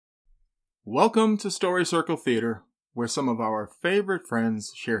Welcome to Story Circle Theater, where some of our favorite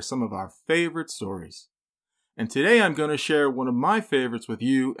friends share some of our favorite stories. And today I'm going to share one of my favorites with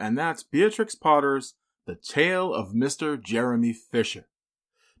you, and that's Beatrix Potter's The Tale of Mr. Jeremy Fisher.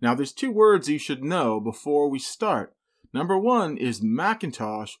 Now, there's two words you should know before we start. Number one is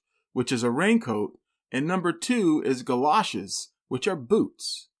Macintosh, which is a raincoat, and number two is galoshes, which are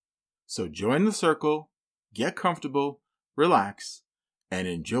boots. So join the circle, get comfortable, relax, and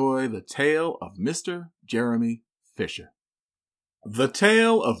enjoy the tale of Mr. Jeremy Fisher. The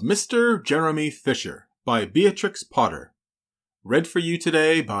Tale of Mr. Jeremy Fisher by Beatrix Potter. Read for you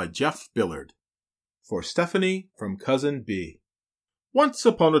today by Jeff Billard. For Stephanie from Cousin B. Once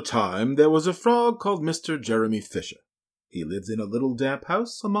upon a time there was a frog called Mr. Jeremy Fisher. He lived in a little damp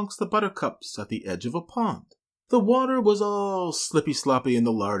house amongst the buttercups at the edge of a pond. The water was all slippy-sloppy in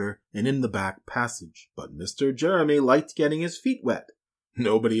the larder and in the back passage, but Mr. Jeremy liked getting his feet wet.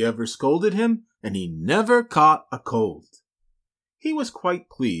 Nobody ever scolded him, and he never caught a cold. He was quite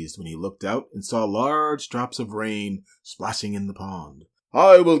pleased when he looked out and saw large drops of rain splashing in the pond.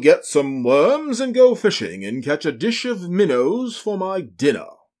 "I will get some worms and go fishing and catch a dish of minnows for my dinner,"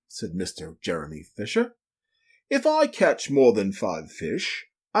 said Mr. Jeremy Fisher. "If I catch more than 5 fish,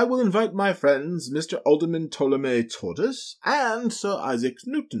 I will invite my friends Mr. Alderman Ptolemy Tortoise and Sir Isaac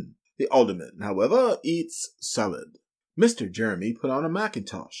Newton. The alderman, however, eats salad." Mr. Jeremy put on a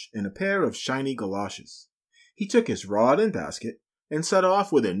mackintosh and a pair of shiny galoshes. He took his rod and basket and set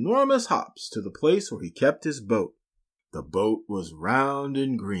off with enormous hops to the place where he kept his boat. The boat was round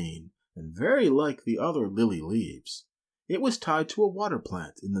and green and very like the other lily leaves. It was tied to a water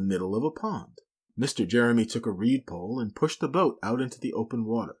plant in the middle of a pond. Mr. Jeremy took a reed pole and pushed the boat out into the open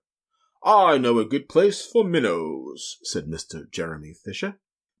water. "I know a good place for minnows," said Mr. Jeremy Fisher.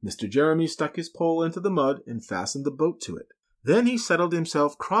 Mr. Jeremy stuck his pole into the mud and fastened the boat to it. Then he settled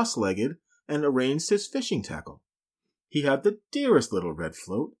himself cross-legged and arranged his fishing tackle. He had the dearest little red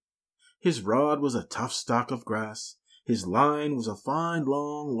float. His rod was a tough stalk of grass, his line was a fine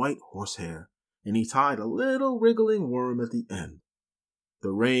long white horsehair, and he tied a little wriggling worm at the end. The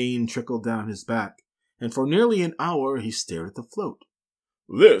rain trickled down his back, and for nearly an hour he stared at the float.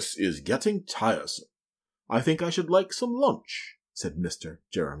 "This is getting tiresome. I think I should like some lunch," said Mr.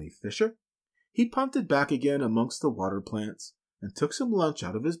 Jeremy Fisher. He punted back again amongst the water plants and took some lunch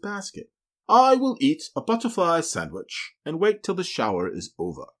out of his basket. "I will eat a butterfly sandwich and wait till the shower is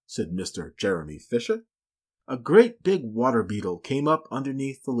over," said Mr. Jeremy Fisher. A great big water beetle came up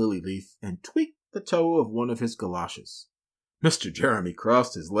underneath the lily leaf and tweaked the toe of one of his galoshes. Mr. Jeremy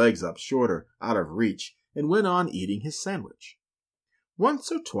crossed his legs up shorter, out of reach, and went on eating his sandwich.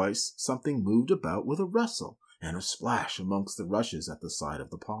 Once or twice something moved about with a rustle and a splash amongst the rushes at the side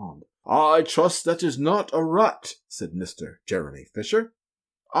of the pond. "I trust that is not a rat," said Mr. Jeremy Fisher.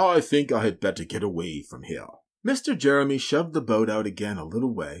 "I think I had better get away from here." Mr. Jeremy shoved the boat out again a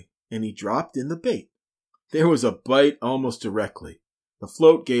little way, and he dropped in the bait. There was a bite almost directly. The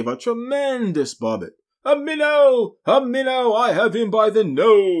float gave a tremendous bobbit. "A minnow! A minnow! I have him by the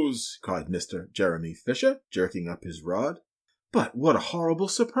nose!" cried Mr. Jeremy Fisher, jerking up his rod. But what a horrible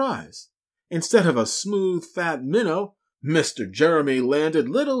surprise! Instead of a smooth, fat minnow, Mr. Jeremy landed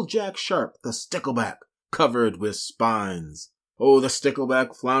little Jack Sharp, the stickleback, covered with spines. Oh, the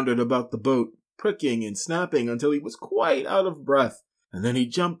stickleback floundered about the boat, pricking and snapping until he was quite out of breath, and then he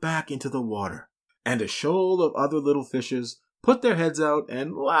jumped back into the water. And a shoal of other little fishes put their heads out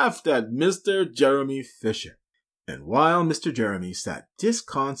and laughed at Mr. Jeremy Fisher. And while Mr. Jeremy sat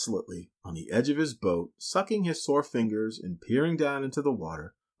disconsolately on the edge of his boat, sucking his sore fingers and peering down into the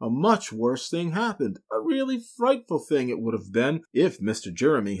water, a much worse thing happened. A really frightful thing it would have been if Mr.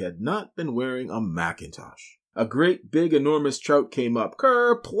 Jeremy had not been wearing a mackintosh. A great big enormous trout came up,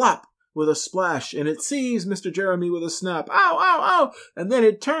 ker-plop, with a splash, and it seized Mr. Jeremy with a snap, "Ow, ow, ow!" and then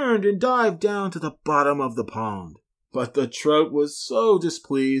it turned and dived down to the bottom of the pond. But the trout was so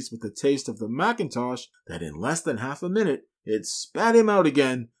displeased with the taste of the mackintosh that in less than half a minute it spat him out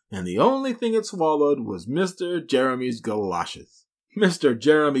again, and the only thing it swallowed was Mr. Jeremy's galoshes. Mr.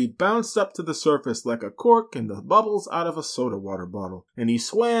 Jeremy bounced up to the surface like a cork in the bubbles out of a soda water bottle, and he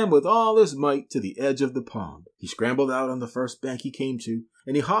swam with all his might to the edge of the pond. He scrambled out on the first bank he came to,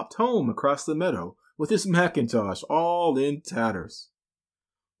 and he hopped home across the meadow with his mackintosh all in tatters.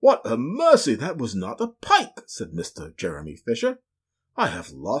 "What a mercy that was not a pike," said Mr. Jeremy Fisher. "I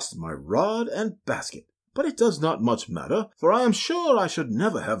have lost my rod and basket, but it does not much matter, for I am sure I should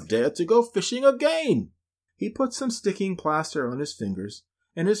never have dared to go fishing again." He put some sticking plaster on his fingers,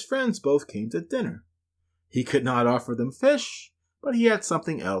 and his friends both came to dinner. He could not offer them fish, but he had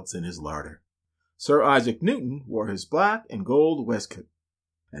something else in his larder. Sir Isaac Newton wore his black and gold waistcoat.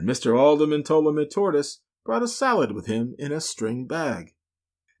 and Mr. Alderman Ptolemy Tortoise brought a salad with him in a string bag.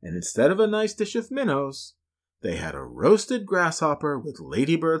 And instead of a nice dish of minnows, they had a roasted grasshopper with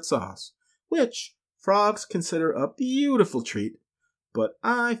ladybird sauce, which frogs consider a beautiful treat, but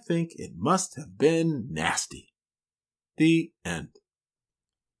I think it must have been nasty. The end.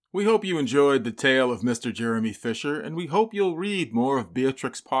 We hope you enjoyed the tale of Mr. Jeremy Fisher, and we hope you'll read more of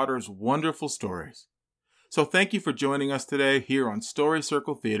Beatrix Potter's wonderful stories. So thank you for joining us today here on Story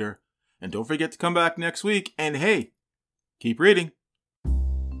Circle Theater, and don't forget to come back next week, and hey, keep reading.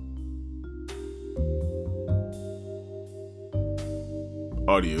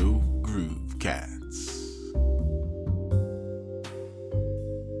 Audio Groove Cats.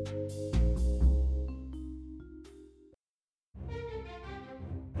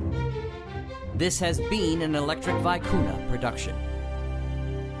 This has been an Electric Vicuna production.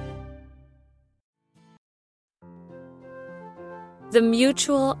 The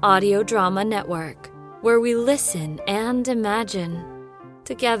Mutual Audio Drama Network, where we listen and imagine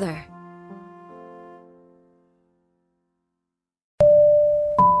together.